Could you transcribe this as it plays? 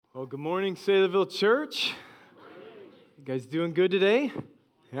Well, good morning, Saylorville Church. You guys doing good today?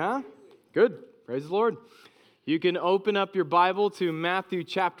 Yeah? Good. Praise the Lord. You can open up your Bible to Matthew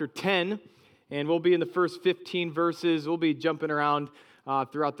chapter 10, and we'll be in the first 15 verses. We'll be jumping around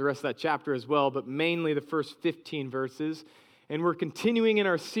throughout the rest of that chapter as well, but mainly the first 15 verses. And we're continuing in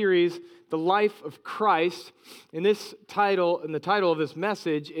our series, The Life of Christ. And the title of this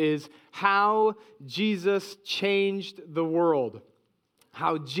message is How Jesus Changed the World.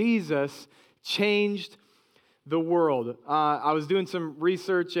 How Jesus changed the world. I was doing some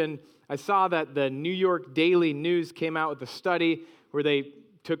research and I saw that the New York Daily News came out with a study where they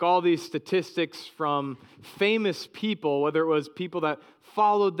took all these statistics from famous people, whether it was people that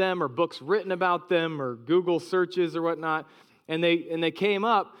followed them or books written about them or Google searches or whatnot, and they came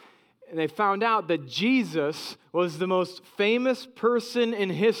up and they found out that Jesus was the most famous person in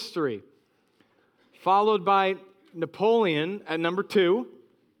history, followed by Napoleon at number 2,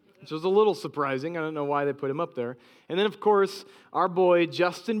 which was a little surprising. I don't know why they put him up there. And then, of course, our boy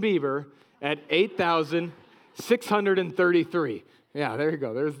Justin Bieber at 8,633. Yeah, there you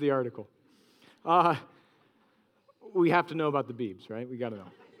go. There's the article. We have to know about the Biebs, right? We got to know.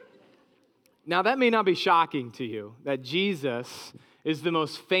 Now, that may not be shocking to you, that Jesus is the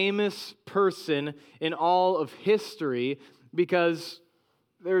most famous person in all of history because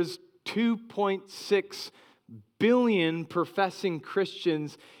there's 2.6 billion professing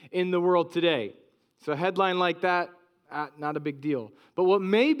Christians in the world today. So a headline like that, not a big deal. But what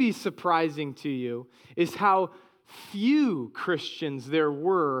may be surprising to you is how few Christians there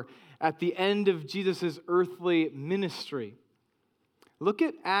were at the end of Jesus' earthly ministry. Look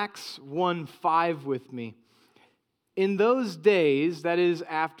at Acts 1:5 with me. In those days, that is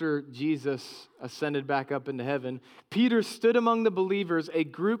after Jesus ascended back up into heaven, Peter stood among the believers, a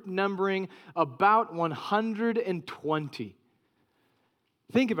group numbering about 120.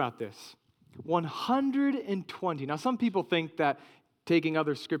 Think about this. 120. Now, some people think that taking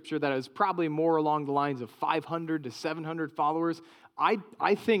other scripture that is probably more along the lines of 500 to 700 followers. I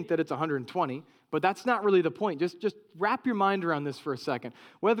think that it's 120, but that's not really the point. Just wrap your mind around this for a second.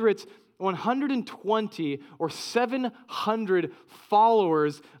 Whether it's 120 or 700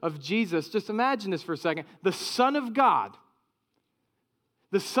 followers of Jesus, just imagine this for a second. The Son of God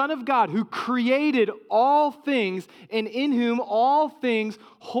who created all things and in whom all things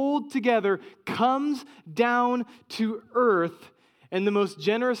hold together, comes down to earth, and the most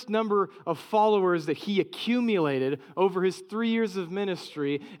generous number of followers that he accumulated over his 3 years of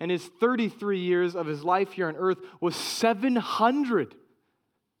ministry and his 33 years of his life here on earth was 700.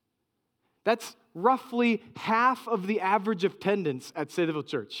 That's roughly half of the average attendance at Saylorville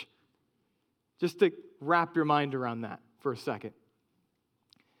Church. Just to wrap your mind around that for a second.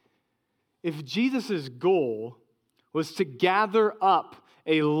 If Jesus' goal was to gather up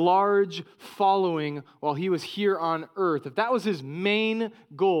a large following while he was here on earth, if that was his main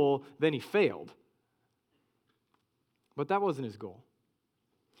goal, then he failed. But that wasn't his goal.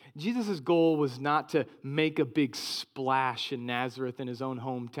 Jesus' goal was not to make a big splash in Nazareth in his own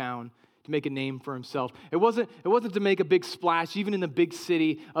hometown, to make a name for himself. It wasn't to make a big splash even in the big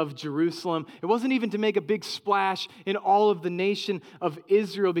city of Jerusalem. It wasn't even to make a big splash in all of the nation of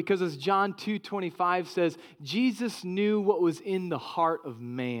Israel, because as John 2:25 says, Jesus knew what was in the heart of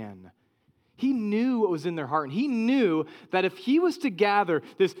man. He knew what was in their heart, and he knew that if he was to gather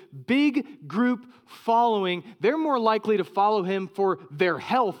this big group following, they're more likely to follow him for their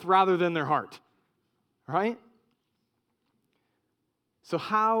health rather than their heart. Right? So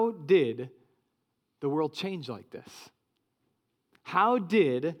how did the world change like this? How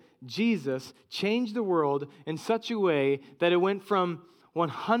did Jesus change the world in such a way that it went from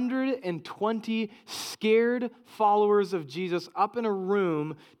 120 scared followers of Jesus up in a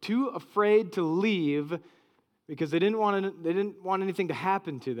room, too afraid to leave because they didn't want anything to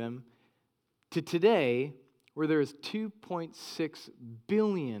happen to them, to today where there is 2.6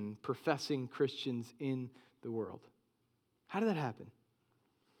 billion professing Christians in the world? How did that happen?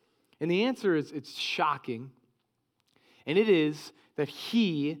 And the answer is, it's shocking. And it is that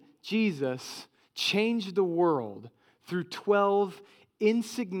he, Jesus, changed the world through 12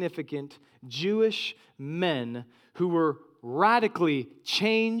 insignificant Jewish men who were radically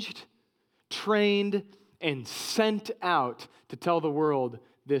changed, trained, and sent out to tell the world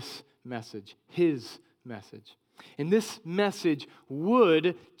this message, his message. And this message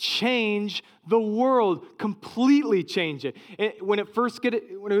would change the world, completely change it. When it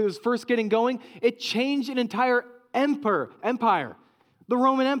was first getting going, it changed an entire empire. The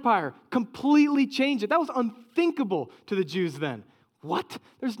Roman Empire completely changed it. That was unthinkable to the Jews then. What?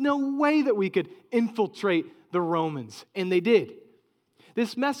 There's no way that we could infiltrate the Romans. And they did.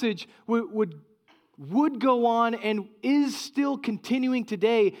 This message would go on and is still continuing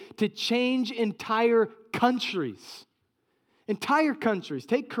today to change entire countries. Entire countries.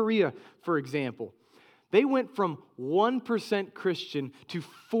 Take Korea, for example. They went from 1% Christian to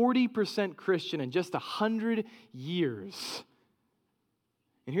 40% Christian in just 100 years.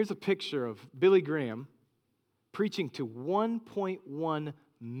 And here's a picture of Billy Graham preaching to 1.1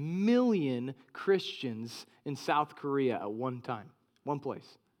 million Christians in South Korea at one time, one place.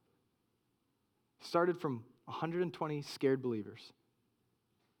 Started from 120 scared believers.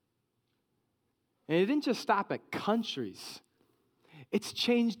 And it didn't just stop at countries. It's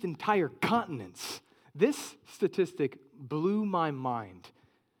changed entire continents. This statistic blew my mind.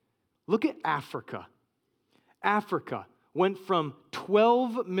 Look at Africa. Africa went from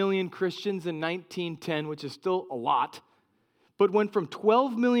 12 million Christians in 1910, which is still a lot, but went from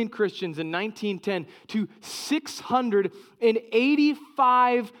 12 million Christians in 1910 to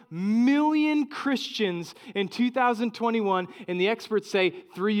 685 million Christians in 2021. And the experts say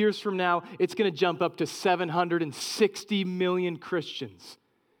 3 years from now, it's going to jump up to 760 million Christians.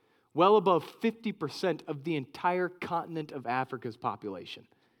 Well above 50% of the entire continent of Africa's population.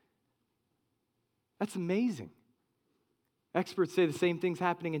 That's amazing. Experts say the same thing's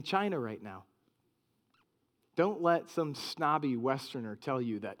happening in China right now. Don't let some snobby Westerner tell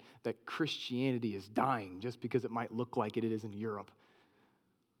you that Christianity is dying just because it might look like it is in Europe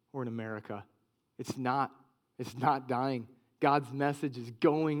or in America. It's not. It's not dying. God's message is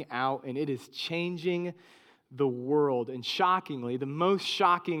going out and it is changing the world. And shockingly, the most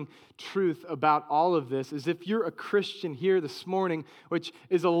shocking truth about all of this is if you're a Christian here this morning, which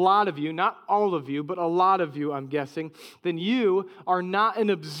is a lot of you, not all of you, but a lot of you, I'm guessing, then you are not an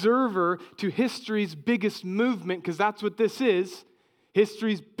observer to history's biggest movement, because that's what this is.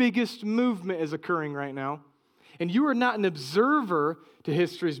 History's biggest movement is occurring right now. And you are not an observer to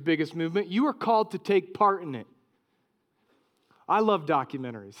history's biggest movement. You are called to take part in it. I love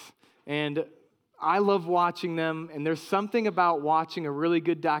documentaries, and I love watching them, and there's something about watching a really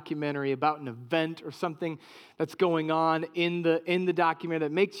good documentary about an event or something that's going on in the documentary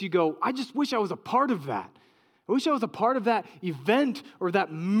that makes you go, I just wish I was a part of that. I wish I was a part of that event or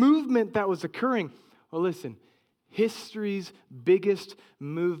that movement that was occurring. Well, listen, history's biggest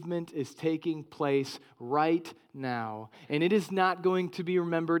movement is taking place right now, and it is not going to be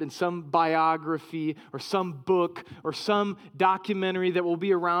remembered in some biography or some book or some documentary that will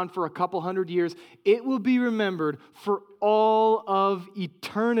be around for a couple hundred years. It will be remembered for all of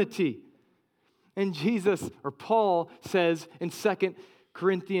eternity. And Jesus, or Paul, says in 2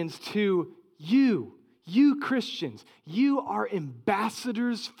 Corinthians 2, you Christians, you are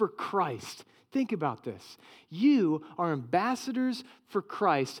ambassadors for Christ. Think about this. You are ambassadors for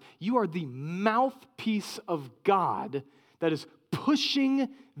Christ. You are the mouthpiece of God that is pushing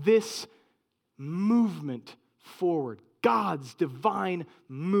this movement forward. God's divine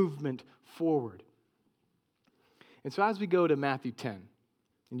movement forward. And so as we go to Matthew 10,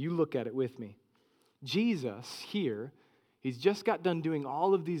 and you look at it with me, Jesus here, he's just got done doing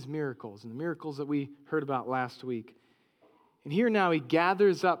all of these miracles, and the miracles that we heard about last week. And here now he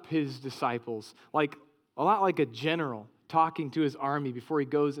gathers up his disciples, like a lot like a general talking to his army before he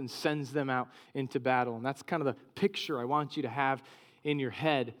goes and sends them out into battle. And that's kind of the picture I want you to have in your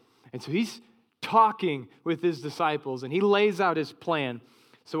head. And so he's talking with his disciples, and he lays out his plan.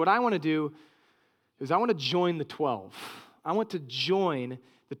 So what I want to do is I want to join the 12. I want to join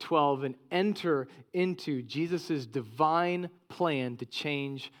the 12 and enter into Jesus' divine plan to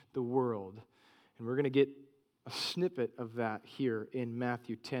change the world. And we're going to get a snippet of that here in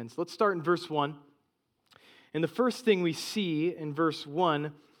Matthew 10. So let's start in verse 1. And the first thing we see in verse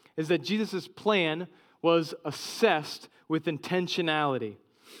 1 is that Jesus' plan was assessed with intentionality.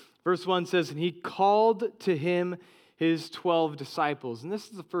 Verse 1 says, and he called to him his 12 disciples. And this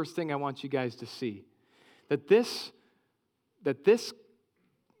is the first thing I want you guys to see. The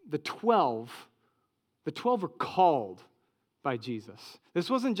 12 were called by Jesus. This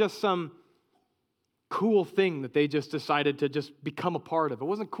wasn't just some cool thing that they just decided to just become a part of. It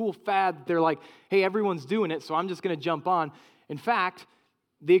wasn't a cool fad that they're like, hey, everyone's doing it, so I'm just going to jump on. In fact,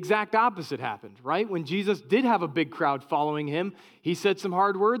 the exact opposite happened, right? When Jesus did have a big crowd following him, he said some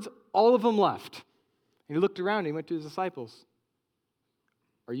hard words, all of them left. And he looked around and he went to his disciples.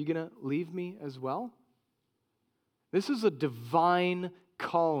 Are you going to leave me as well? This is a divine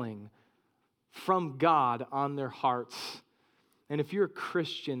calling from God on their hearts. And if you're a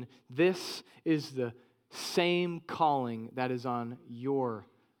Christian, this is the same calling that is on your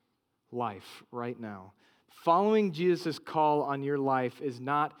life right now. Following Jesus' call on your life is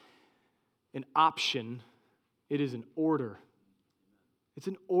not an option, it is an order. It's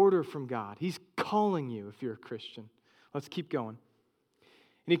an order from God. He's calling you if you're a Christian. Let's keep going.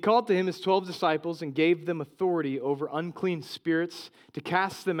 And he called to him his 12 disciples and gave them authority over unclean spirits to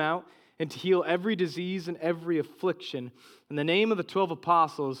cast them out and to heal every disease and every affliction. And the name of the 12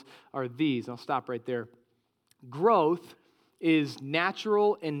 apostles are these. I'll stop right there. Growth is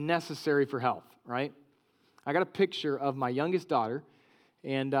natural and necessary for health, right? I got a picture of my youngest daughter,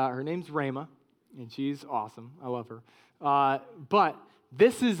 and her name's Rayma, and she's awesome. I love her. But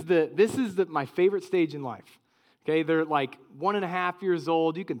this is my favorite stage in life. Okay, they're like 1.5 years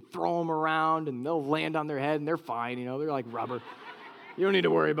old. You can throw them around, and they'll land on their head, and they're fine. You know, they're like rubber. You don't need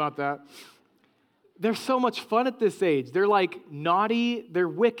to worry about that. They're so much fun at this age. They're like naughty, they're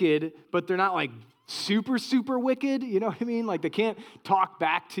wicked, but they're not like super, super wicked. You know what I mean? Like they can't talk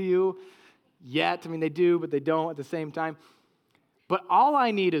back to you yet. I mean, they do, but they don't at the same time. But all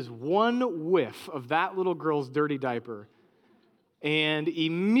I need is one whiff of that little girl's dirty diaper, and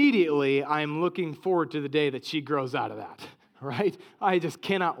immediately I'm looking forward to the day that she grows out of that, right? I just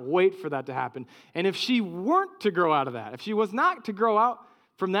cannot wait for that to happen. And if she weren't to grow out of that, if she was not to grow out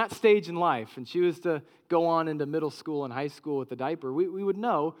from that stage in life, and she was to go on into middle school and high school with the diaper, we would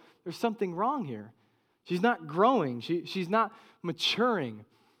know there's something wrong here. She's not growing. She's not maturing.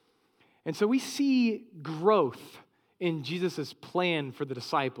 And so we see growth in Jesus' plan for the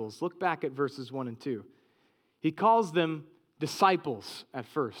disciples. Look back at verses 1 and 2. He calls them disciples at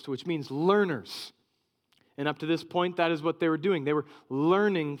first, which means learners. And up to this point, that is what they were doing. They were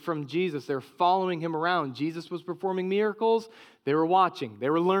learning from Jesus. They were following him around. Jesus was performing miracles. They were watching.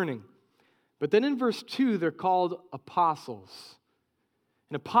 They were learning. But then in verse 2, they're called apostles.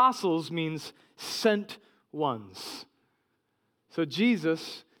 And apostles means sent ones. So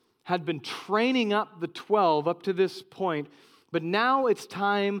Jesus had been training up the 12 up to this point, but now it's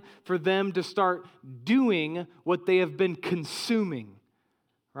time for them to start doing what they have been consuming,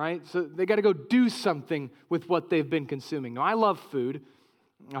 right? So they got to go do something with what they've been consuming. Now, I love food.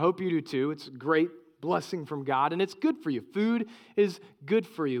 I hope you do too. It's a great blessing from God, and it's good for you. Food is good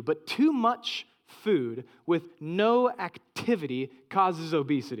for you, but too much food with no activity causes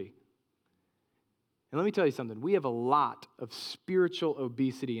obesity. And let me tell you something. We have a lot of spiritual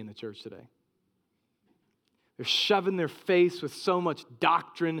obesity in the church today. They're shoving their face with so much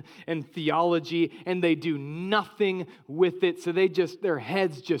doctrine and theology, and they do nothing with it. So their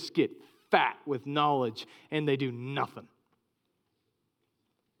heads just get fat with knowledge, and they do nothing.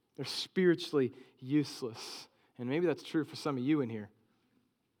 They're spiritually useless. And maybe that's true for some of you in here.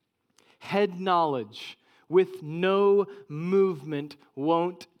 Head knowledge with no movement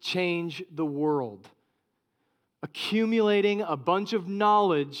won't change the world. Accumulating a bunch of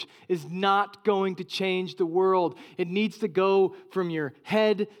knowledge is not going to change the world. It needs to go from your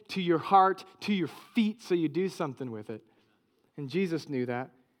head to your heart to your feet so you do something with it. And Jesus knew that,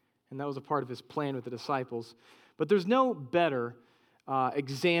 and that was a part of his plan with the disciples. But there's no better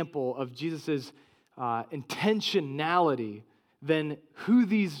example of Jesus' intentionality than who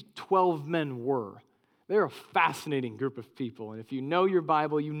these 12 men were. They're a fascinating group of people. And if you know your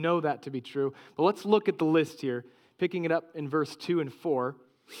Bible, you know that to be true. But let's look at the list here, picking it up in verse 2 and 4.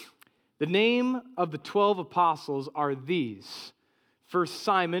 The name of the 12 apostles are these. First,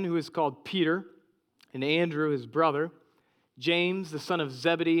 Simon, who is called Peter, and Andrew, his brother, James, the son of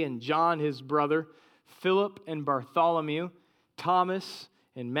Zebedee, and John, his brother, Philip and Bartholomew, Thomas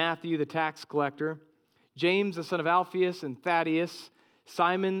and Matthew, the tax collector, James, the son of Alphaeus, and Thaddeus,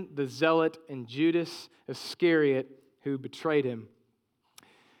 Simon the Zealot, and Judas Iscariot, who betrayed him.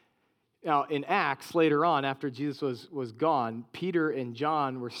 Now, in Acts, later on, after Jesus was gone, Peter and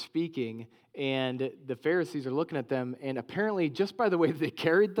John were speaking, and the Pharisees are looking at them, and apparently, just by the way that they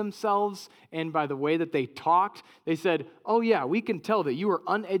carried themselves and by the way that they talked, they said, "Oh yeah, we can tell that you are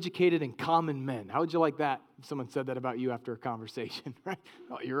uneducated and common men." How would you like that if someone said that about you after a conversation, right?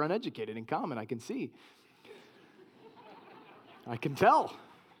 "Oh, you're uneducated and common, I can see. I can tell.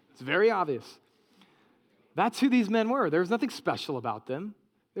 It's very obvious." That's who these men were. There was nothing special about them.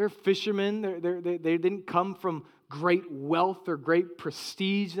 They're fishermen. They didn't come from great wealth or great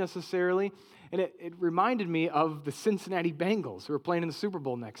prestige necessarily. And it reminded me of the Cincinnati Bengals who are playing in the Super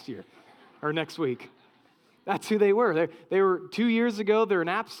Bowl next week. That's who they were. They were 2 years ago, they're an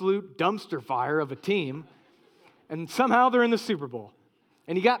absolute dumpster fire of a team. And somehow they're in the Super Bowl.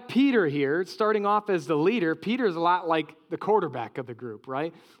 And you got Peter here, starting off as the leader. Peter's a lot like the quarterback of the group,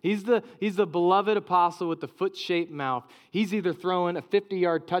 right? He's the beloved apostle with the foot-shaped mouth. He's either throwing a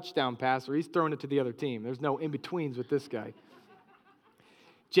 50-yard touchdown pass or he's throwing it to the other team. There's no in-betweens with this guy.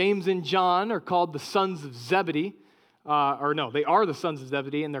 James and John are called the sons of Zebedee. They are the sons of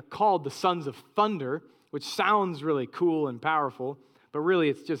Zebedee, and they're called the sons of thunder, which sounds really cool and powerful. But really,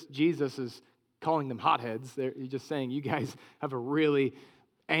 it's just Jesus is calling them hotheads. He's just saying, you guys have a really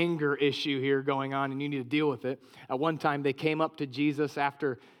anger issue here going on, and you need to deal with it. At one time, they came up to Jesus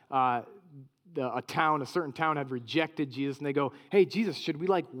after a certain town had rejected Jesus, and they go, hey, Jesus, should we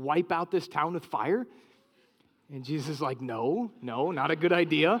wipe out this town with fire? And Jesus is like, no, not a good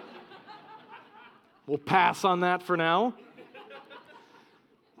idea. We'll pass on that for now.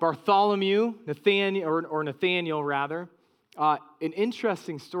 Bartholomew, Nathaniel rather, an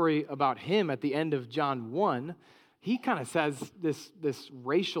interesting story about him at the end of John 1, he kind of says this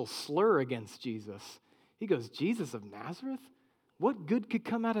racial slur against Jesus. He goes, Jesus of Nazareth? What good could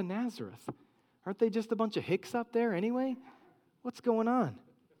come out of Nazareth? Aren't they just a bunch of hicks up there anyway? What's going on?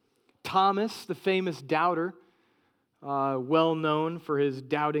 Thomas, the famous doubter, well known for his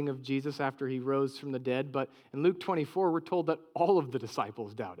doubting of Jesus after he rose from the dead. But in Luke 24, we're told that all of the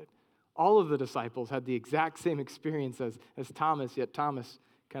disciples doubted. All of the disciples had the exact same experience as Thomas, yet Thomas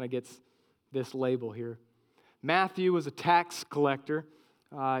kind of gets this label here. Matthew was a tax collector.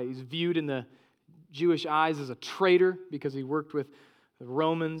 He's viewed in the Jewish eyes as a traitor because he worked with the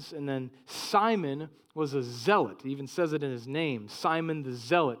Romans. And then Simon was a zealot. He even says it in his name, Simon the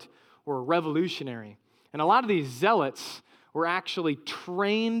Zealot, or a revolutionary. And a lot of these zealots were actually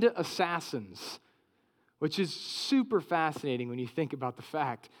trained assassins, which is super fascinating when you think about the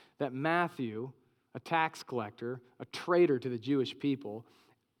fact that Matthew, a tax collector, a traitor to the Jewish people,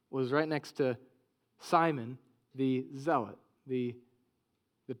 was right next to Simon, the zealot, the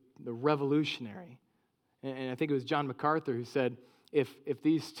revolutionary. And I think it was John MacArthur who said, if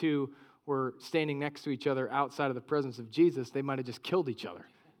these two were standing next to each other outside of the presence of Jesus, they might have just killed each other.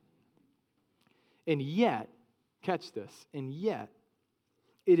 And yet, catch this, and yet,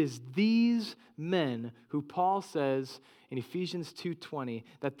 it is these men who Paul says in Ephesians 2:20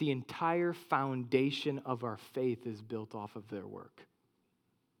 that the entire foundation of our faith is built off of their work.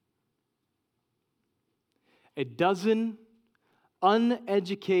 A dozen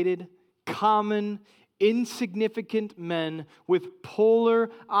uneducated, common, insignificant men with polar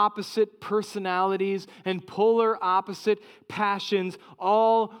opposite personalities and polar opposite passions,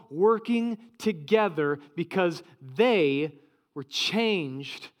 all working together because they were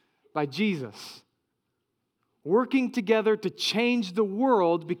changed by Jesus. Working together to change the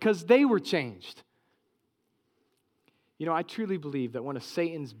world because they were changed. You know, I truly believe that one of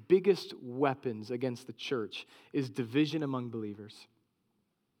Satan's biggest weapons against the church is division among believers.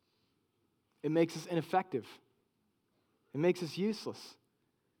 It makes us ineffective. It makes us useless.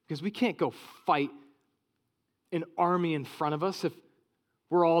 Because we can't go fight an army in front of us if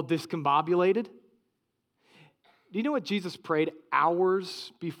we're all discombobulated. Do you know what Jesus prayed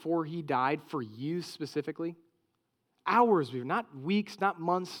hours before he died for you specifically? Hours, not weeks, not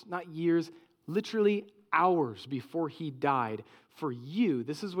months, not years, literally hours before he died for you.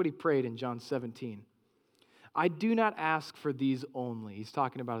 This is what he prayed in John 17. I do not ask for these only. He's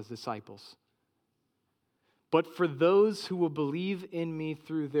talking about his disciples. But for those who will believe in me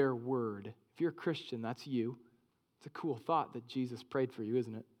through their word. If you're a Christian, that's you. It's a cool thought that Jesus prayed for you,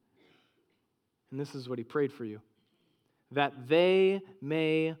 isn't it? And this is what he prayed for you. That they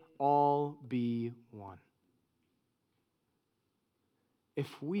may all be one.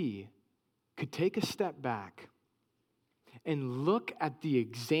 If we could take a step back and look at the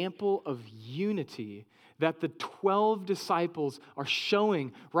example of unity that the 12 disciples are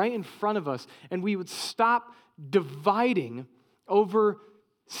showing right in front of us, and we would stop dividing over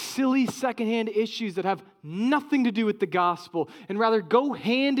silly secondhand issues that have nothing to do with the gospel, and rather go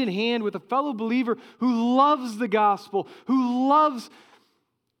hand in hand with a fellow believer who loves the gospel, who loves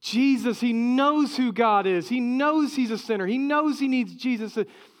Jesus. He knows who God is. He knows he's a sinner. He knows he needs Jesus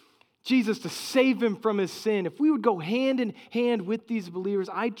to save him from his sin. If we would go hand in hand with these believers,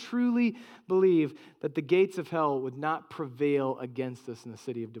 I truly believe that the gates of hell would not prevail against us in the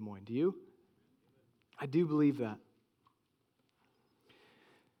city of Des Moines. Do you? I do believe that.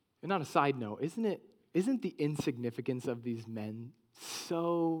 And on a side note, isn't the insignificance of these men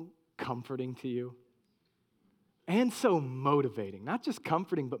so comforting to you? And so motivating. Not just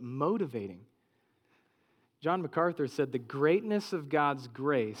comforting, but motivating. John MacArthur said, the greatness of God's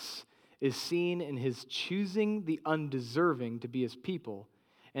grace is seen in his choosing the undeserving to be his people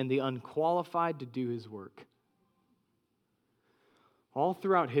and the unqualified to do his work. All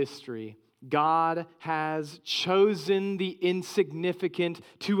throughout history, God has chosen the insignificant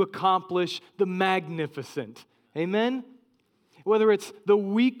to accomplish the magnificent. Amen? Whether it's the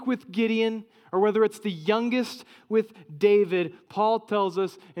weak with Gideon or whether it's the youngest with David, Paul tells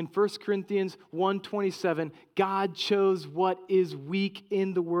us in 1 Corinthians 1:27, God chose what is weak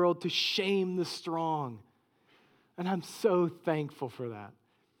in the world to shame the strong. And I'm so thankful for that.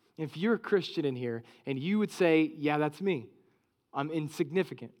 If you're a Christian in here and you would say, yeah, that's me. I'm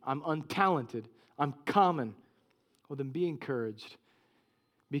insignificant. I'm untalented. I'm common. Well, then be encouraged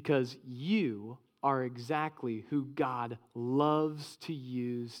because you are exactly who God loves to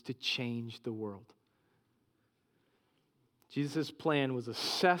use to change the world. Jesus' plan was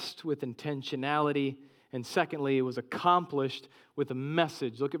assessed with intentionality, and secondly, it was accomplished with a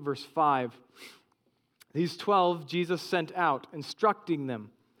message. Look at verse 5. These 12 Jesus sent out, instructing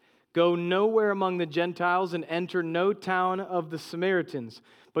them, "Go nowhere among the Gentiles and enter no town of the Samaritans,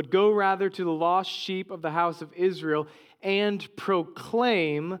 but go rather to the lost sheep of the house of Israel and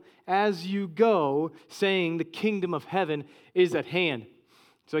proclaim as you go, saying the kingdom of heaven is at hand."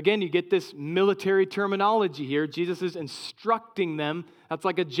 So again, you get this military terminology here. Jesus is instructing them. That's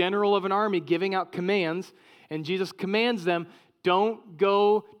like a general of an army giving out commands. And Jesus commands them, don't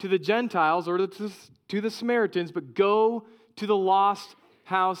go to the Gentiles or to the Samaritans, but go to the lost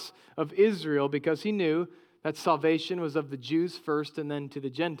house of Israel, because he knew that salvation was of the Jews first and then to the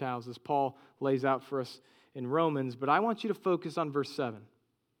Gentiles, as Paul lays out for us in Romans. But I want you to focus on verse 7.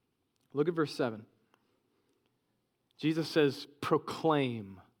 Look at verse 7. Jesus says,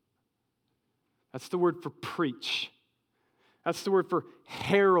 proclaim. That's the word for preach. That's the word for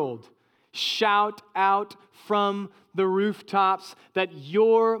herald. Shout out from the rooftops that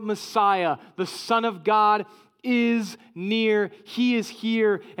your Messiah, the Son of God, is near. He is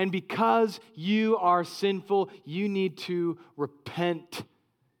here. And because you are sinful, you need to repent.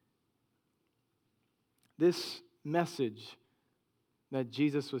 This message that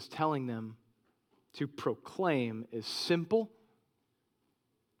Jesus was telling them to proclaim is simple.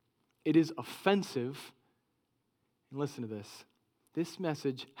 It is offensive. And listen to this. This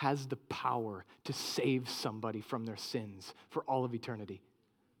message has the power to save somebody from their sins for all of eternity.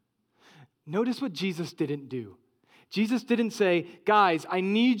 Notice what Jesus didn't do. Jesus didn't say, guys, I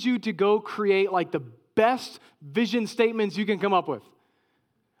need you to go create like the best vision statements you can come up with.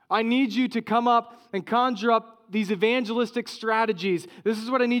 I need you to come up and conjure up these evangelistic strategies. This is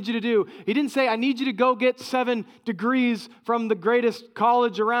what I need you to do. He didn't say, I need you to go get 7 degrees from the greatest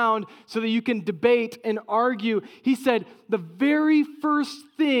college around so that you can debate and argue. He said, the very first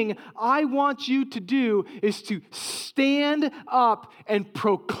thing I want you to do is to stand up and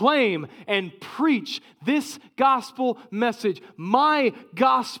proclaim and preach this gospel message, my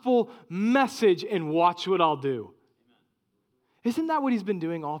gospel message, and watch what I'll do. Isn't that what he's been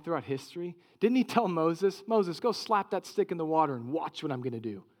doing all throughout history? Didn't he tell Moses, Moses, go slap that stick in the water and watch what I'm going to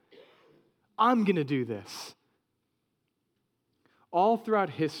do? I'm going to do this. All throughout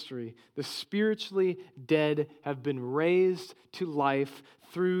history, the spiritually dead have been raised to life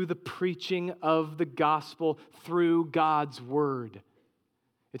through the preaching of the gospel, through God's word.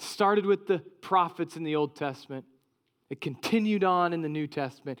 It started with the prophets in the Old Testament. It continued on in the New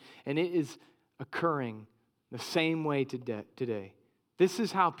Testament, and it is occurring the same way today. This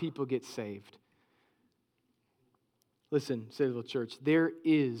is how people get saved. Listen, Saylorville Church, there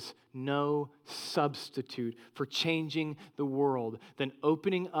is no substitute for changing the world than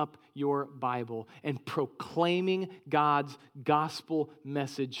opening up your Bible and proclaiming God's gospel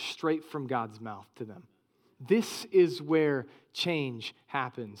message straight from God's mouth to them. This is where change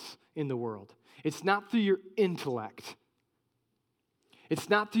happens in the world. It's not through your intellect. It's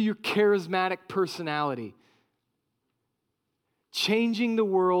not through your charismatic personality. Changing the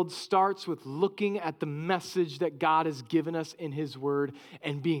world starts with looking at the message that God has given us in His Word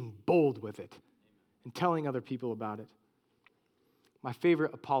and being bold with it and telling other people about it. My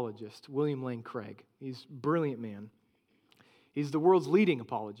favorite apologist, William Lane Craig, he's a brilliant man. He's the world's leading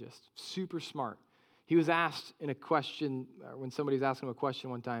apologist, super smart. He was asked in a question, when somebody was asking him a question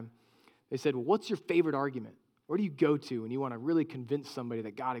one time, they said, well, what's your favorite argument? Where do you go to when you want to really convince somebody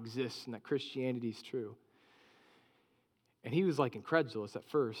that God exists and that Christianity is true? And he was like incredulous at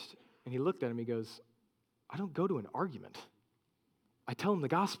first. And he looked at him, he goes, I don't go to an argument. I tell them the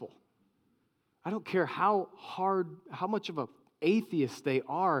gospel. I don't care how much of an atheist they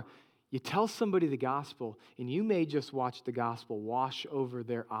are. You tell somebody the gospel, and you may just watch the gospel wash over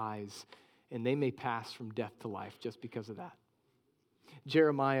their eyes, and they may pass from death to life just because of that.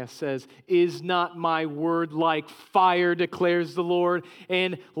 Jeremiah says, is not my word like fire, declares the Lord,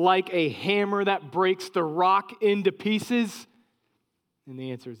 and like a hammer that breaks the rock into pieces? And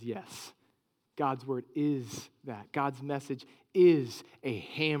the answer is yes. God's word is that. God's message is a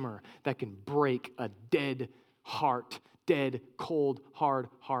hammer that can break a dead heart, dead, cold, hard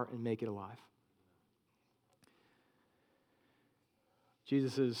heart, and make it alive.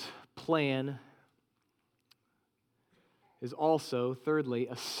 Jesus' plan is also, thirdly,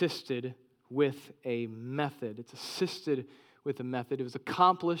 assisted with a method. It's assisted with a method. It was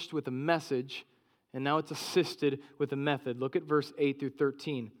accomplished with a message, and now it's assisted with a method. Look at verse 8 through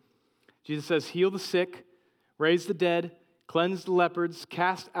 13. Jesus says, heal the sick, raise the dead, cleanse the lepers,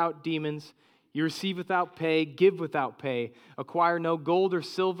 cast out demons. You receive without pay, give without pay. Acquire no gold or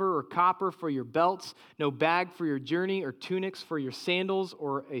silver or copper for your belts, no bag for your journey or tunics for your sandals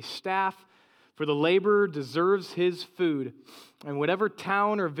or a staff. For the laborer deserves his food. And whatever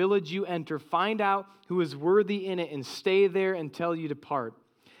town or village you enter, find out who is worthy in it and stay there until you depart.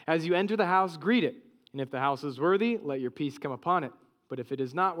 As you enter the house, greet it. And if the house is worthy, let your peace come upon it. But if it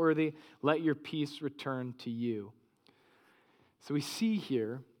is not worthy, let your peace return to you. So we see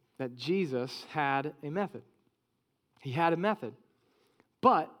here that Jesus had a method. He had a method.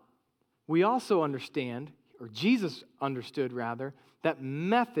 But we also understand, or Jesus understood rather, that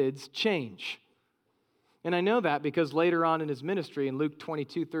methods change. And I know that because later on in his ministry, in Luke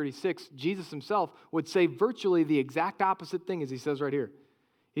 22:36, Jesus himself would say virtually the exact opposite thing as he says right here.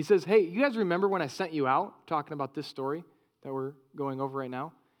 He says, hey, you guys remember when I sent you out, talking about this story that we're going over right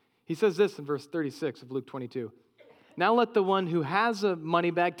now? He says this in verse 36 of Luke 22. Now let the one who has a money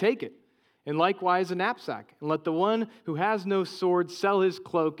bag take it, and likewise a knapsack. And let the one who has no sword sell his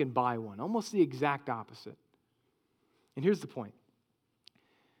cloak and buy one. Almost the exact opposite. And here's the point.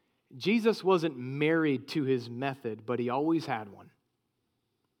 Jesus wasn't married to his method, but he always had one.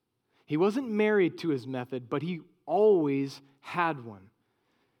 He wasn't married to his method, but he always had one.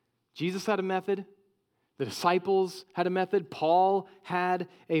 Jesus had a method. The disciples had a method. Paul had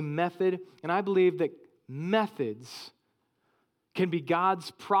a method. And I believe that methods can be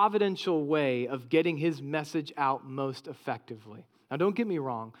God's providential way of getting his message out most effectively. Now, don't get me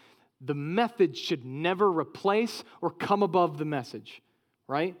wrong. The method should never replace or come above the message,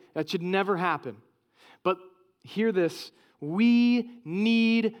 right? That should never happen. But hear this. We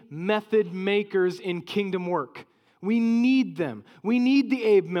need method makers in kingdom work. We need them. We need the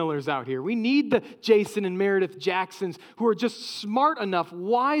Abe Millers out here. We need the Jason and Meredith Jacksons who are just smart enough,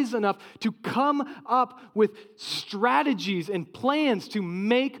 wise enough to come up with strategies and plans to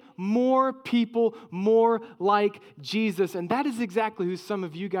make more people more like Jesus. And that is exactly who some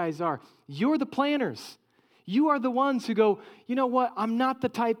of you guys are. You're the planners. You are the ones who go, you know what? I'm not the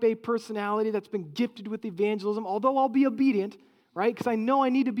type A personality that's been gifted with evangelism, although I'll be obedient. Right? Because I know I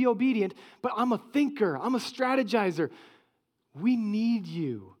need to be obedient, but I'm a thinker. I'm a strategizer. We need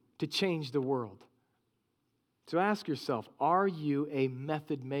you to change the world. So ask yourself, are you a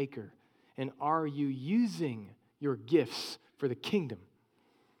method maker? And are you using your gifts for the kingdom?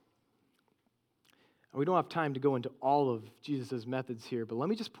 We don't have time to go into all of Jesus' methods here, but let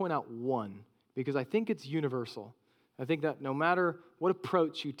me just point out one, because I think it's universal. I think that no matter what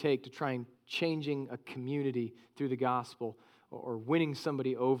approach you take to try and changing a community through the gospel, or winning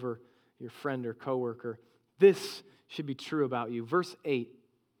somebody over, your friend or coworker, this should be true about you. Verse 8,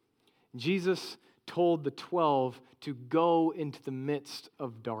 Jesus told the 12 to go into the midst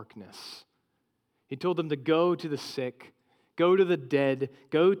of darkness. He told them to go to the sick, go to the dead,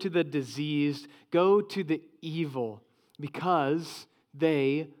 go to the diseased, go to the evil, because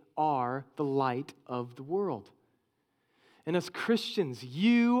they are the light of the world. And as Christians,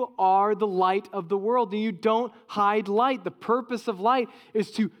 you are the light of the world, and you don't hide light. The purpose of light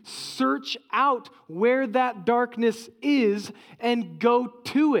is to search out where that darkness is and go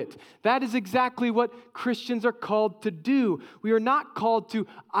to it. That is exactly what Christians are called to do. We are not called to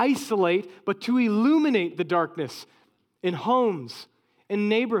isolate, but to illuminate the darkness in homes, in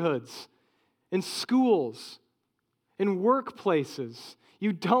neighborhoods, in schools, in workplaces.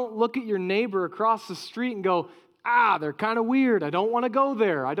 You don't look at your neighbor across the street and go, they're kind of weird. I don't want to go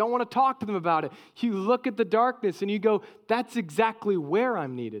there. I don't want to talk to them about it. You look at the darkness and you go, that's exactly where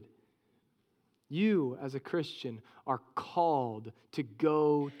I'm needed. You, as a Christian, are called to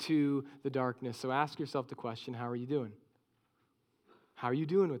go to the darkness. So ask yourself the question, how are you doing? How are you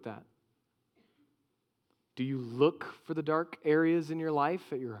doing with that? Do you look for the dark areas in your life,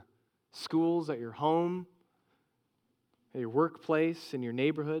 at your schools, at your home, at your workplace, in your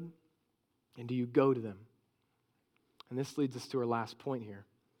neighborhood? And do you go to them? And this leads us to our last point here.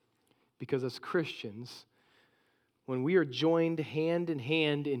 Because as Christians, when we are joined hand in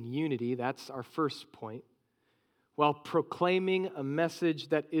hand in unity, that's our first point, while proclaiming a message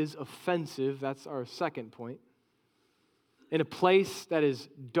that is offensive, that's our second point, in a place that is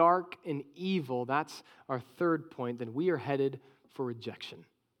dark and evil, that's our third point, then we are headed for rejection.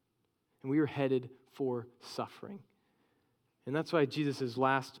 And we are headed for suffering. And that's why Jesus'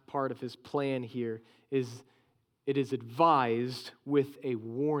 last part of his plan here is it is advised with a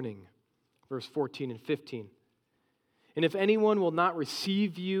warning. Verse 14 and 15. And if anyone will not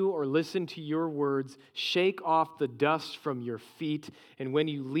receive you or listen to your words, shake off the dust from your feet. And when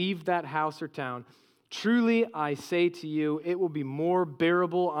you leave that house or town, truly I say to you, it will be more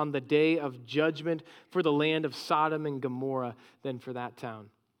bearable on the day of judgment for the land of Sodom and Gomorrah than for that town.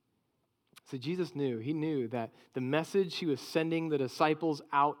 So Jesus knew, he knew that the message he was sending the disciples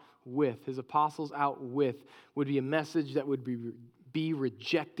out with, his apostles out with, would be a message that would be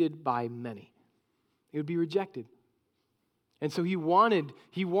rejected by many. It would be rejected. And so he wanted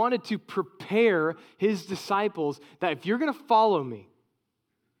to prepare his disciples that if you're going to follow me,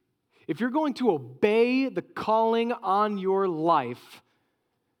 if you're going to obey the calling on your life,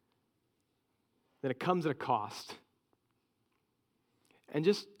 then it comes at a cost. And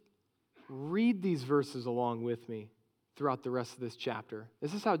just read these verses along with me throughout the rest of this chapter.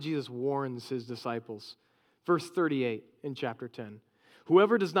 This is how Jesus warns his disciples. Verse 38 in chapter 10.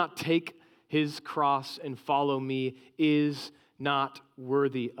 Whoever does not take his cross and follow me is not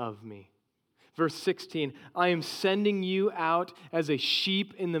worthy of me. Verse 16, I am sending you out as a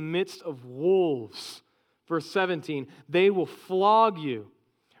sheep in the midst of wolves. Verse 17, they will flog you.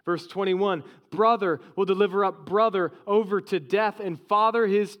 Verse 21, brother will deliver up brother over to death, and father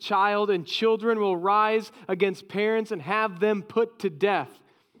his child, and children will rise against parents and have them put to death.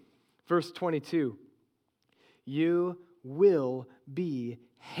 Verse 22, you will be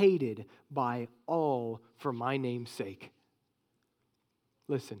hated by all for my name's sake.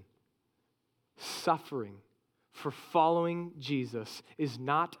 Listen, suffering for following Jesus is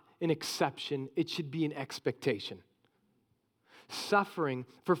not an exception, it should be an expectation. Suffering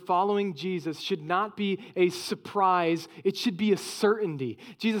for following Jesus should not be a surprise, it should be a certainty.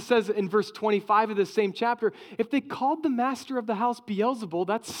 Jesus says in verse 25 of the same chapter, if they called the master of the house Beelzebul,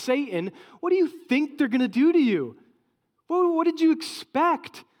 that's Satan, what do you think they're going to do to you? What did you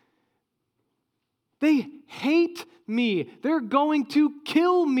expect? They hate me. They're going to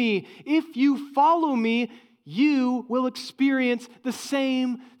kill me. If you follow me, you will experience the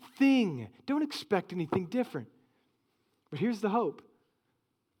same thing. Don't expect anything different. But here's the hope.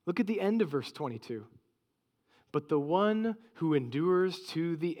 Look at the end of verse 22. But the one who endures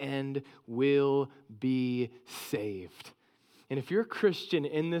to the end will be saved. And if you're a Christian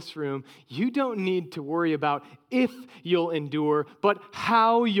in this room, you don't need to worry about if you'll endure, but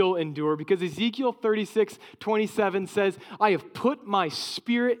how you'll endure. Because Ezekiel 36:27 says, I have put my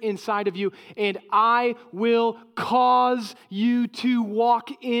spirit inside of you, and I will cause you to walk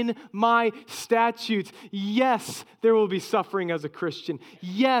in my statutes. Yes, there will be suffering as a Christian.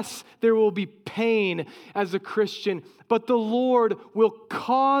 Yes, there will be pain as a Christian. But the Lord will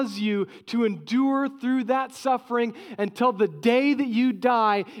cause you to endure through that suffering until the day that you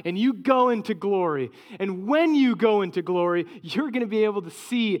die and you go into glory. And when you go into glory, you're going to be able to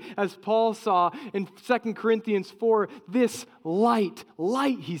see, as Paul saw in 2 Corinthians 4, this light,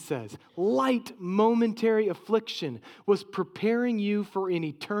 he says, light momentary affliction was preparing you for an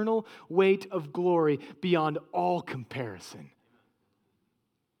eternal weight of glory beyond all comparison.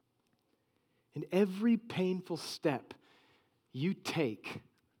 And every painful step you take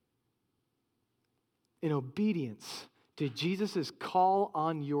in obedience to Jesus' call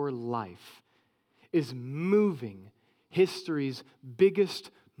on your life is moving history's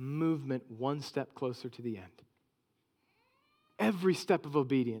biggest movement one step closer to the end. Every step of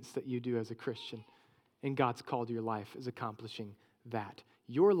obedience that you do as a Christian and God's call to your life is accomplishing that.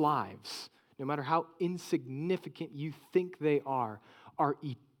 Your lives, no matter how insignificant you think they are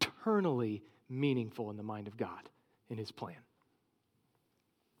eternally meaningful in the mind of God, in His plan.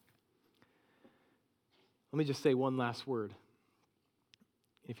 Let me just say one last word.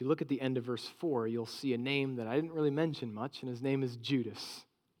 If you look at the end of verse 4, you'll see a name that I didn't really mention much, and his name is Judas.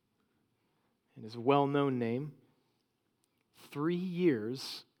 And his well-known name, 3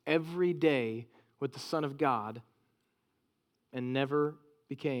 years, every day with the Son of God, and never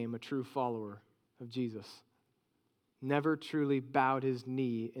became a true follower of Jesus. Never truly bowed his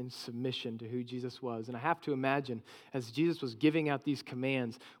knee in submission to who Jesus was. And I have to imagine, as Jesus was giving out these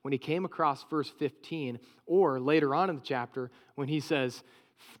commands, when he came across verse 15, or later on in the chapter, when he says,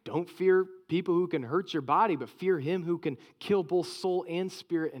 don't fear people who can hurt your body, but fear him who can kill both soul and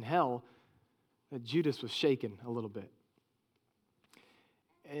spirit in hell, that Judas was shaken a little bit.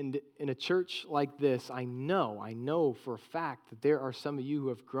 And in a church like this, I know for a fact that there are some of you who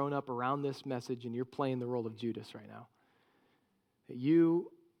have grown up around this message and you're playing the role of Judas right now. That you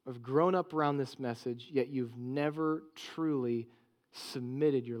have grown up around this message, yet you've never truly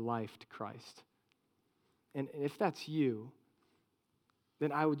submitted your life to Christ. And if that's you,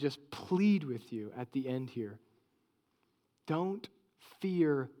 then I would just plead with you at the end here. Don't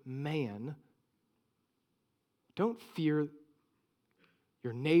fear man. Don't fear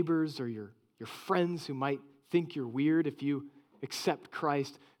your neighbors or your friends who might think you're weird if you accept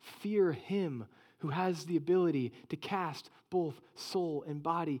Christ. Fear him who has the ability to cast both soul and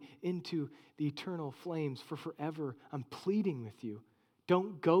body into the eternal flames for forever. I'm pleading with you.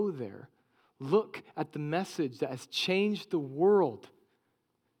 Don't go there. Look at the message that has changed the world.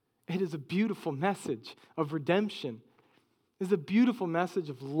 It is a beautiful message of redemption. It is a beautiful message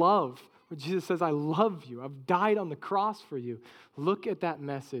of love, where Jesus says, I love you. I've died on the cross for you. Look at that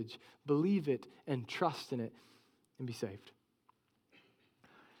message, believe it, and trust in it, and be saved.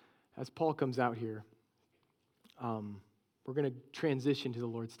 As Paul comes out here, we're going to transition to the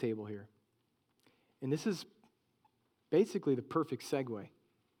Lord's table here. And this is basically the perfect segue,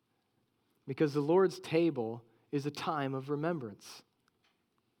 because the Lord's table is a time of remembrance.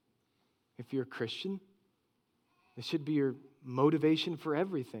 If you're a Christian, this should be your motivation for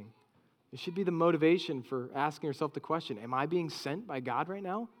everything. It should be the motivation for asking yourself the question, am I being sent by God right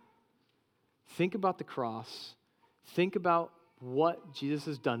now? Think about the cross. Think about what Jesus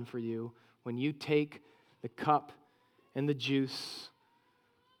has done for you when you take the cup and the juice,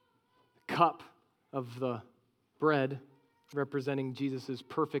 the cup of the bread representing Jesus'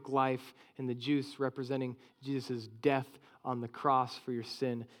 perfect life and the juice representing Jesus' death on the cross for your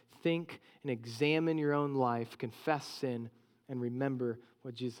sin. Think and examine your own life, confess sin, and remember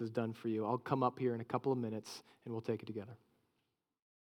what Jesus has done for you. I'll come up here in a couple of minutes and we'll take it together.